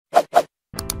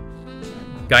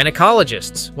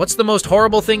Gynecologists, what's the most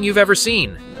horrible thing you've ever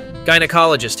seen?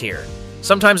 Gynecologist here.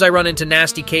 Sometimes I run into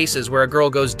nasty cases where a girl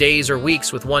goes days or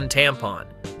weeks with one tampon.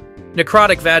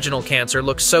 Necrotic vaginal cancer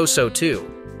looks so-so too,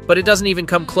 but it doesn't even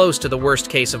come close to the worst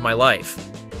case of my life.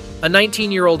 A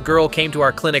 19-year-old girl came to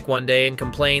our clinic one day and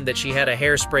complained that she had a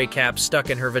hairspray cap stuck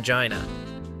in her vagina.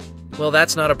 Well,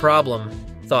 that's not a problem,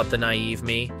 thought the naive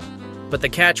me. But the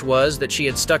catch was that she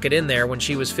had stuck it in there when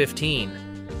she was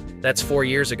 15. That's 4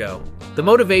 years ago. The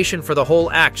motivation for the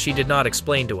whole act she did not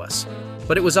explain to us,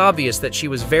 but it was obvious that she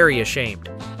was very ashamed.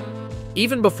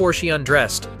 Even before she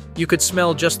undressed, you could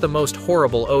smell just the most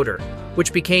horrible odor,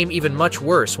 which became even much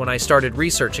worse when I started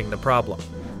researching the problem.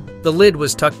 The lid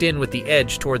was tucked in with the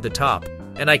edge toward the top,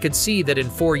 and I could see that in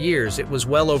 4 years it was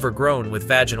well overgrown with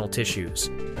vaginal tissues.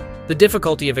 The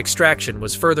difficulty of extraction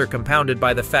was further compounded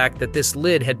by the fact that this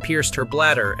lid had pierced her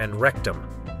bladder and rectum.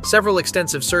 Several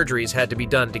extensive surgeries had to be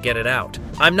done to get it out.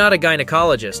 I'm not a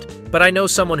gynecologist, but I know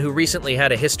someone who recently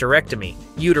had a hysterectomy,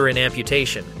 uterine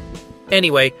amputation.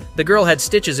 Anyway, the girl had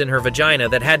stitches in her vagina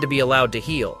that had to be allowed to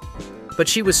heal. But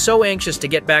she was so anxious to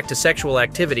get back to sexual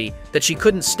activity that she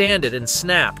couldn't stand it and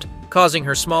snapped, causing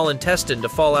her small intestine to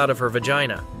fall out of her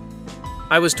vagina.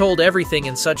 I was told everything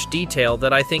in such detail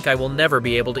that I think I will never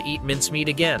be able to eat mincemeat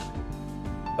again.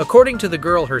 According to the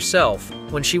girl herself,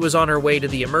 when she was on her way to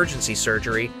the emergency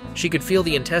surgery, she could feel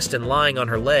the intestine lying on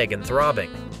her leg and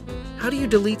throbbing. How do you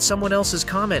delete someone else's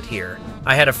comment here?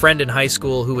 I had a friend in high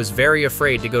school who was very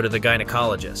afraid to go to the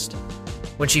gynecologist.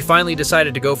 When she finally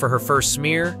decided to go for her first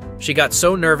smear, she got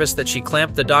so nervous that she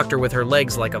clamped the doctor with her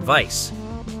legs like a vice.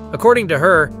 According to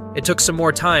her, it took some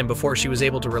more time before she was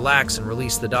able to relax and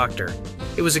release the doctor.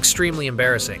 It was extremely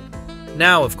embarrassing.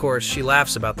 Now, of course, she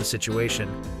laughs about the situation,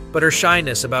 but her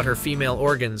shyness about her female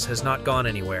organs has not gone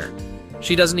anywhere.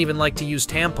 She doesn't even like to use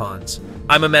tampons.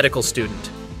 I'm a medical student.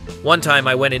 One time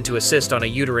I went in to assist on a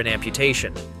uterine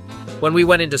amputation. When we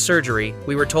went into surgery,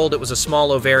 we were told it was a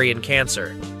small ovarian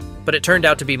cancer, but it turned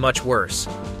out to be much worse.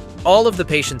 All of the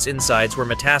patient's insides were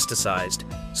metastasized,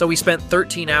 so we spent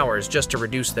 13 hours just to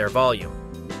reduce their volume.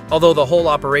 Although the whole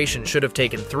operation should have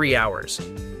taken 3 hours.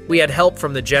 We had help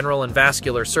from the general and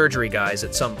vascular surgery guys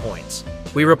at some points.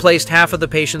 We replaced half of the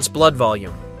patient's blood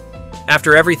volume.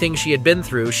 After everything she had been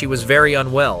through, she was very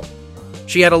unwell.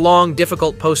 She had a long,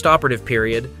 difficult post-operative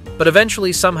period, but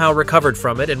eventually somehow recovered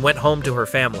from it and went home to her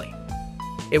family.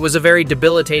 It was a very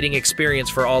debilitating experience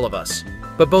for all of us,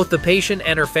 but both the patient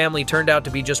and her family turned out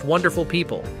to be just wonderful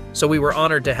people, so we were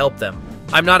honored to help them.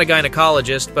 I'm not a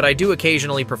gynecologist, but I do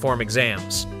occasionally perform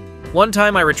exams. One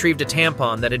time I retrieved a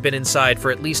tampon that had been inside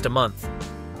for at least a month.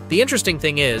 The interesting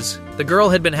thing is, the girl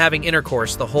had been having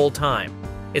intercourse the whole time.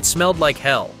 It smelled like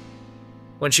hell.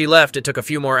 When she left, it took a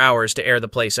few more hours to air the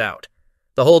place out.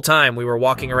 The whole time we were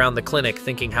walking around the clinic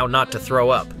thinking how not to throw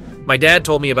up. My dad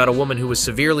told me about a woman who was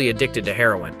severely addicted to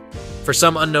heroin. For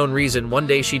some unknown reason, one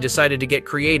day she decided to get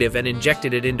creative and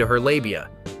injected it into her labia,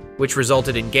 which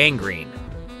resulted in gangrene.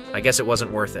 I guess it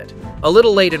wasn't worth it. A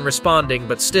little late in responding,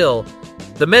 but still,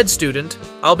 the med student,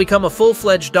 I'll become a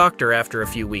full-fledged doctor after a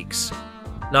few weeks.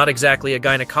 Not exactly a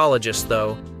gynecologist,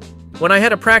 though. When I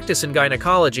had a practice in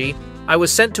gynecology, I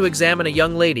was sent to examine a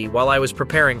young lady while I was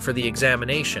preparing for the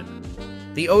examination.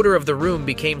 The odor of the room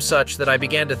became such that I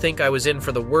began to think I was in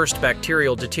for the worst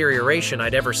bacterial deterioration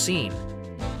I'd ever seen.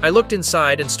 I looked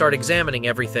inside and start examining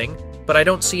everything, but I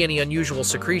don't see any unusual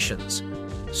secretions.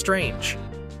 Strange.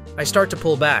 I start to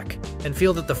pull back, and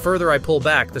feel that the further I pull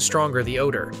back, the stronger the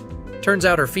odor. Turns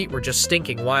out her feet were just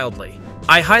stinking wildly.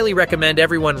 I highly recommend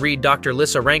everyone read Dr.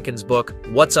 Lissa Rankin's book,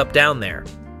 What's Up Down There.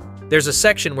 There's a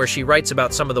section where she writes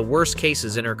about some of the worst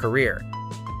cases in her career,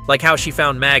 like how she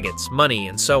found maggots, money,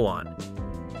 and so on.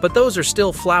 But those are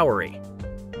still flowery.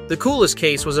 The coolest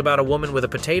case was about a woman with a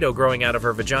potato growing out of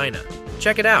her vagina.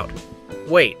 Check it out.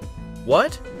 Wait,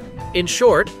 what? In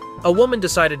short, a woman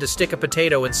decided to stick a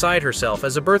potato inside herself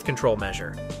as a birth control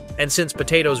measure. And since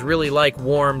potatoes really like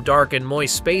warm, dark, and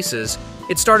moist spaces,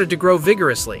 it started to grow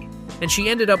vigorously, and she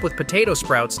ended up with potato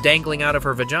sprouts dangling out of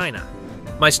her vagina.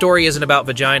 My story isn't about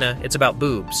vagina, it's about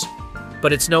boobs.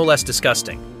 But it's no less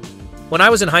disgusting. When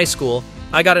I was in high school,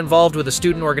 I got involved with a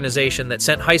student organization that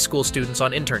sent high school students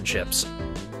on internships.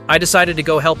 I decided to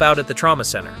go help out at the trauma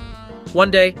center.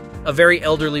 One day, a very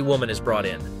elderly woman is brought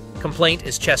in. Complaint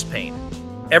is chest pain.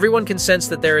 Everyone can sense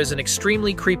that there is an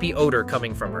extremely creepy odor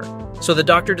coming from her, so the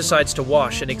doctor decides to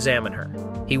wash and examine her.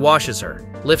 He washes her,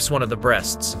 lifts one of the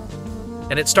breasts,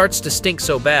 and it starts to stink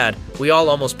so bad, we all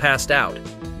almost passed out.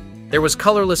 There was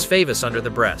colorless favus under the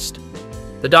breast.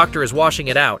 The doctor is washing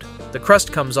it out, the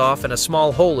crust comes off and a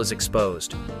small hole is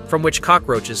exposed, from which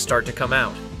cockroaches start to come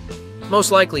out. Most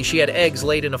likely she had eggs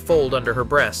laid in a fold under her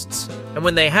breasts, and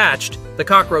when they hatched, the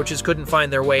cockroaches couldn't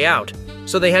find their way out,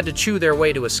 so they had to chew their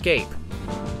way to escape.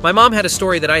 My mom had a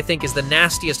story that I think is the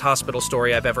nastiest hospital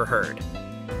story I've ever heard.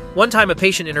 One time a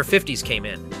patient in her 50s came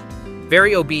in,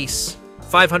 very obese,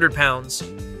 500 pounds.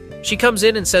 She comes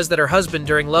in and says that her husband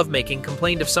during lovemaking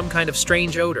complained of some kind of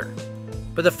strange odor.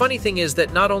 But the funny thing is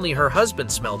that not only her husband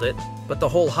smelled it, but the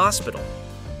whole hospital.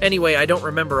 Anyway, I don't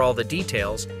remember all the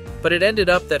details, but it ended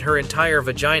up that her entire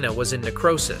vagina was in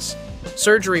necrosis.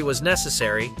 Surgery was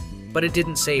necessary, but it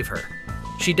didn't save her.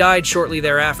 She died shortly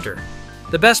thereafter.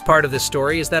 The best part of this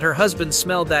story is that her husband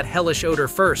smelled that hellish odor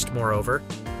first, moreover,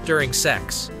 during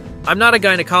sex. I'm not a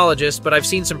gynecologist, but I've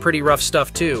seen some pretty rough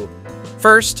stuff too.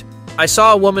 First, I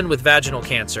saw a woman with vaginal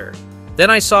cancer. Then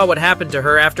I saw what happened to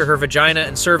her after her vagina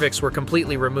and cervix were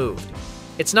completely removed.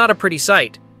 It's not a pretty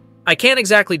sight. I can't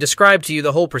exactly describe to you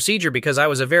the whole procedure because I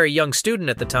was a very young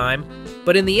student at the time,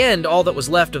 but in the end, all that was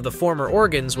left of the former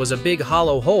organs was a big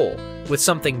hollow hole with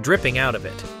something dripping out of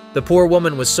it. The poor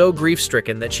woman was so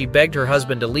grief-stricken that she begged her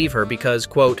husband to leave her because,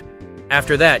 quote,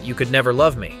 "After that, you could never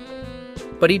love me."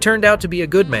 But he turned out to be a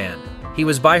good man. He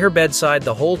was by her bedside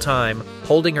the whole time,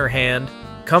 holding her hand,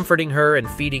 comforting her and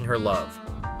feeding her love.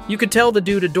 You could tell the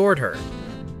dude adored her.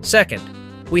 Second,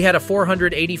 we had a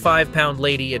 485-pound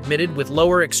lady admitted with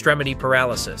lower extremity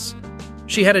paralysis.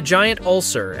 She had a giant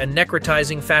ulcer and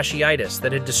necrotizing fasciitis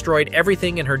that had destroyed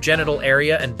everything in her genital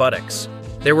area and buttocks.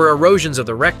 There were erosions of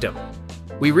the rectum.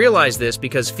 We realized this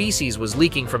because feces was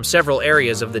leaking from several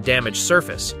areas of the damaged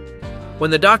surface. When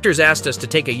the doctors asked us to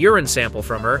take a urine sample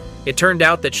from her, it turned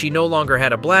out that she no longer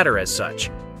had a bladder as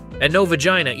such, and no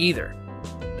vagina either.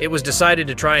 It was decided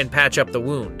to try and patch up the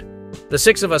wound. The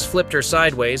 6 of us flipped her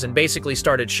sideways and basically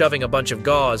started shoving a bunch of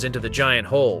gauze into the giant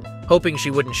hole, hoping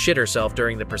she wouldn't shit herself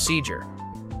during the procedure.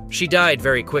 She died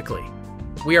very quickly.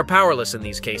 We are powerless in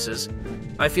these cases.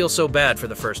 I feel so bad for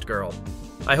the first girl.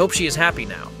 I hope she is happy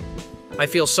now. I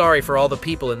feel sorry for all the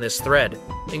people in this thread,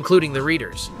 including the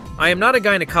readers. I am not a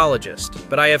gynecologist,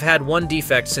 but I have had one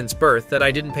defect since birth that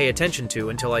I didn't pay attention to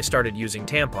until I started using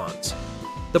tampons.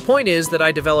 The point is that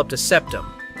I developed a septum,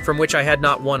 from which I had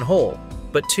not one hole,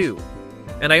 but 2.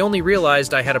 And I only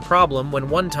realized I had a problem when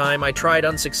one time I tried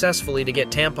unsuccessfully to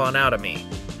get tampon out of me.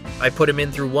 I put him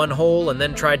in through one hole and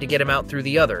then tried to get him out through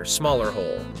the other, smaller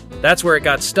hole. That's where it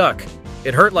got stuck.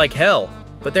 It hurt like hell,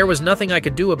 but there was nothing I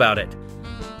could do about it.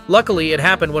 Luckily, it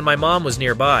happened when my mom was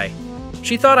nearby.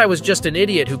 She thought I was just an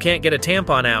idiot who can't get a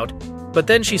tampon out, but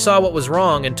then she saw what was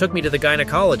wrong and took me to the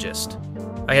gynecologist.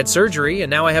 I had surgery and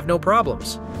now I have no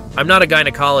problems. I'm not a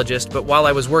gynecologist, but while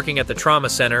I was working at the trauma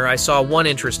center, I saw one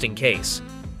interesting case.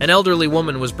 An elderly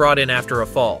woman was brought in after a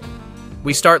fall.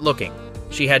 We start looking.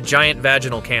 She had giant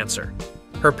vaginal cancer.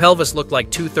 Her pelvis looked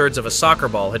like 2/3 of a soccer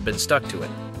ball had been stuck to it.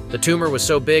 The tumor was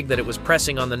so big that it was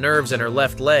pressing on the nerves in her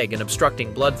left leg and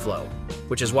obstructing blood flow,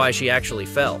 which is why she actually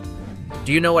fell.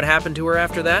 Do you know what happened to her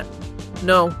after that?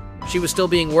 No, she was still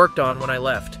being worked on when I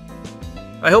left.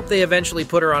 I hope they eventually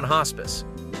put her on hospice.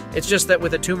 It's just that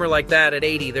with a tumor like that at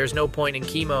 80, there's no point in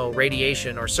chemo,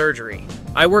 radiation, or surgery.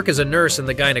 I work as a nurse in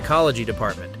the gynecology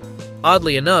department.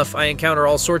 Oddly enough, I encounter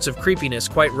all sorts of creepiness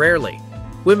quite rarely.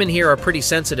 Women here are pretty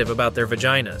sensitive about their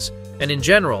vaginas, and in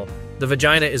general, the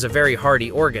vagina is a very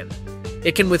hardy organ.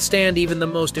 It can withstand even the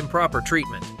most improper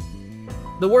treatment.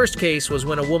 The worst case was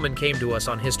when a woman came to us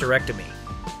on hysterectomy.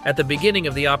 At the beginning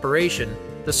of the operation,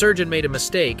 the surgeon made a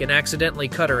mistake and accidentally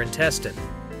cut her intestine.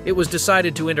 It was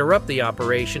decided to interrupt the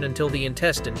operation until the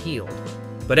intestine healed.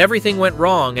 But everything went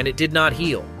wrong and it did not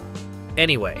heal.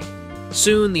 Anyway,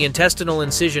 soon the intestinal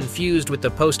incision fused with the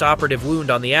post-operative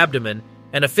wound on the abdomen,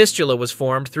 and a fistula was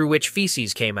formed through which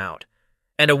feces came out.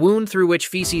 And a wound through which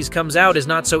feces comes out is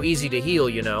not so easy to heal,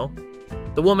 you know.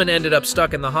 The woman ended up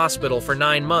stuck in the hospital for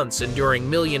 9 months, enduring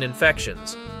million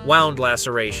infections, wound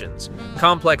lacerations,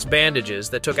 complex bandages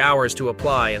that took hours to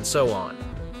apply, and so on.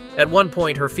 At one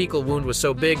point, her fecal wound was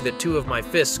so big that 2 of my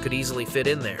fists could easily fit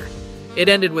in there. It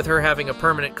ended with her having a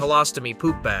permanent colostomy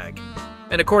poop bag.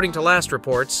 And according to last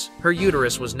reports, her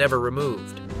uterus was never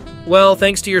removed. Well,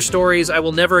 thanks to your stories, I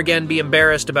will never again be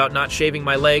embarrassed about not shaving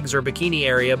my legs or bikini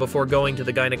area before going to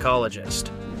the gynecologist.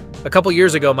 A couple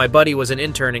years ago, my buddy was an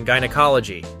intern in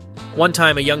gynecology. One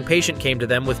time, a young patient came to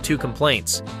them with 2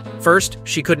 complaints. First,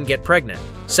 she couldn't get pregnant.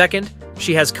 Second,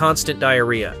 she has constant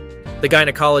diarrhea. The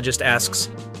gynecologist asks,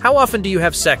 "How often do you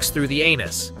have sex through the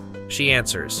anus?" She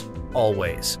answers,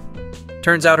 "Always."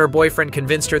 Turns out her boyfriend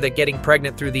convinced her that getting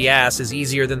pregnant through the ass is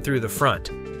easier than through the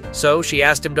front. So she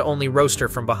asked him to only roast her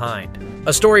from behind.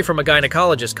 A story from a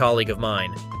gynecologist colleague of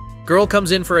mine. Girl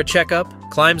comes in for a checkup,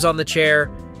 climbs on the chair.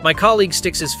 My colleague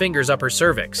sticks his fingers up her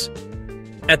cervix.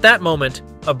 At that moment,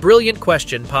 A brilliant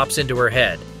question pops into her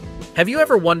head. Have you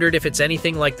ever wondered if it's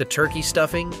anything like the turkey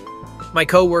stuffing? My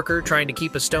coworker, trying to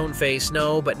keep a stone face,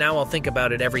 no, but now I'll think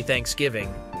about it every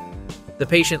Thanksgiving. The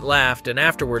patient laughed and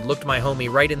afterward looked my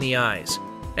homie right in the eyes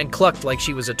and clucked like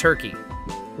she was a turkey,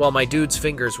 while my dude's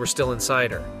fingers were still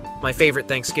inside her. My favorite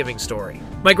Thanksgiving story.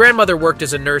 My grandmother worked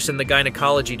as a nurse in the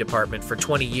gynecology department for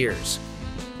 20 years.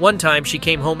 One time, she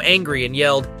came home angry and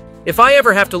yelled, "If I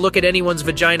ever have to look at anyone's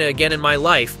vagina again in my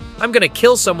life, I'm gonna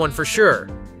kill someone for sure,"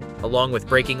 along with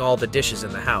breaking all the dishes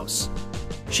in the house.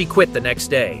 She quit the next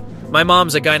day. My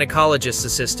mom's a gynecologist's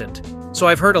assistant, so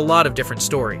I've heard a lot of different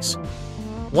stories.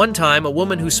 One time, a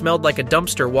woman who smelled like a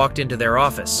dumpster walked into their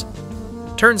office.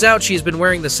 Turns out she's been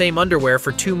wearing the same underwear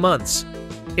for 2 months.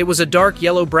 It was a dark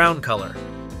yellow-brown color.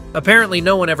 Apparently,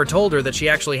 no one ever told her that she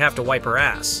actually have to wipe her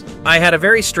ass. I had a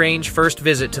very strange first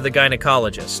visit to the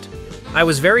gynecologist. I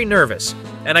was very nervous,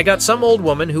 and I got some old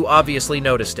woman who obviously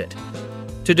noticed it.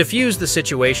 To diffuse the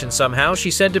situation somehow,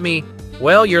 she said to me,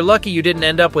 "Well, you're lucky you didn't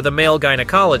end up with a male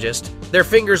gynecologist. Their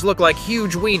fingers look like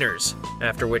huge wieners,"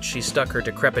 after which she stuck her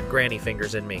decrepit granny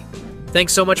fingers in me.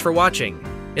 Thanks so much for watching.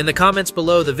 In the comments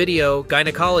below the video,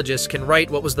 gynecologists can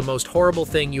write what was the most horrible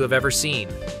thing you have ever seen.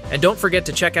 And don't forget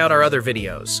to check out our other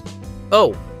videos.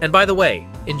 Oh, and by the way,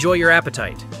 enjoy your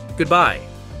appetite. Goodbye.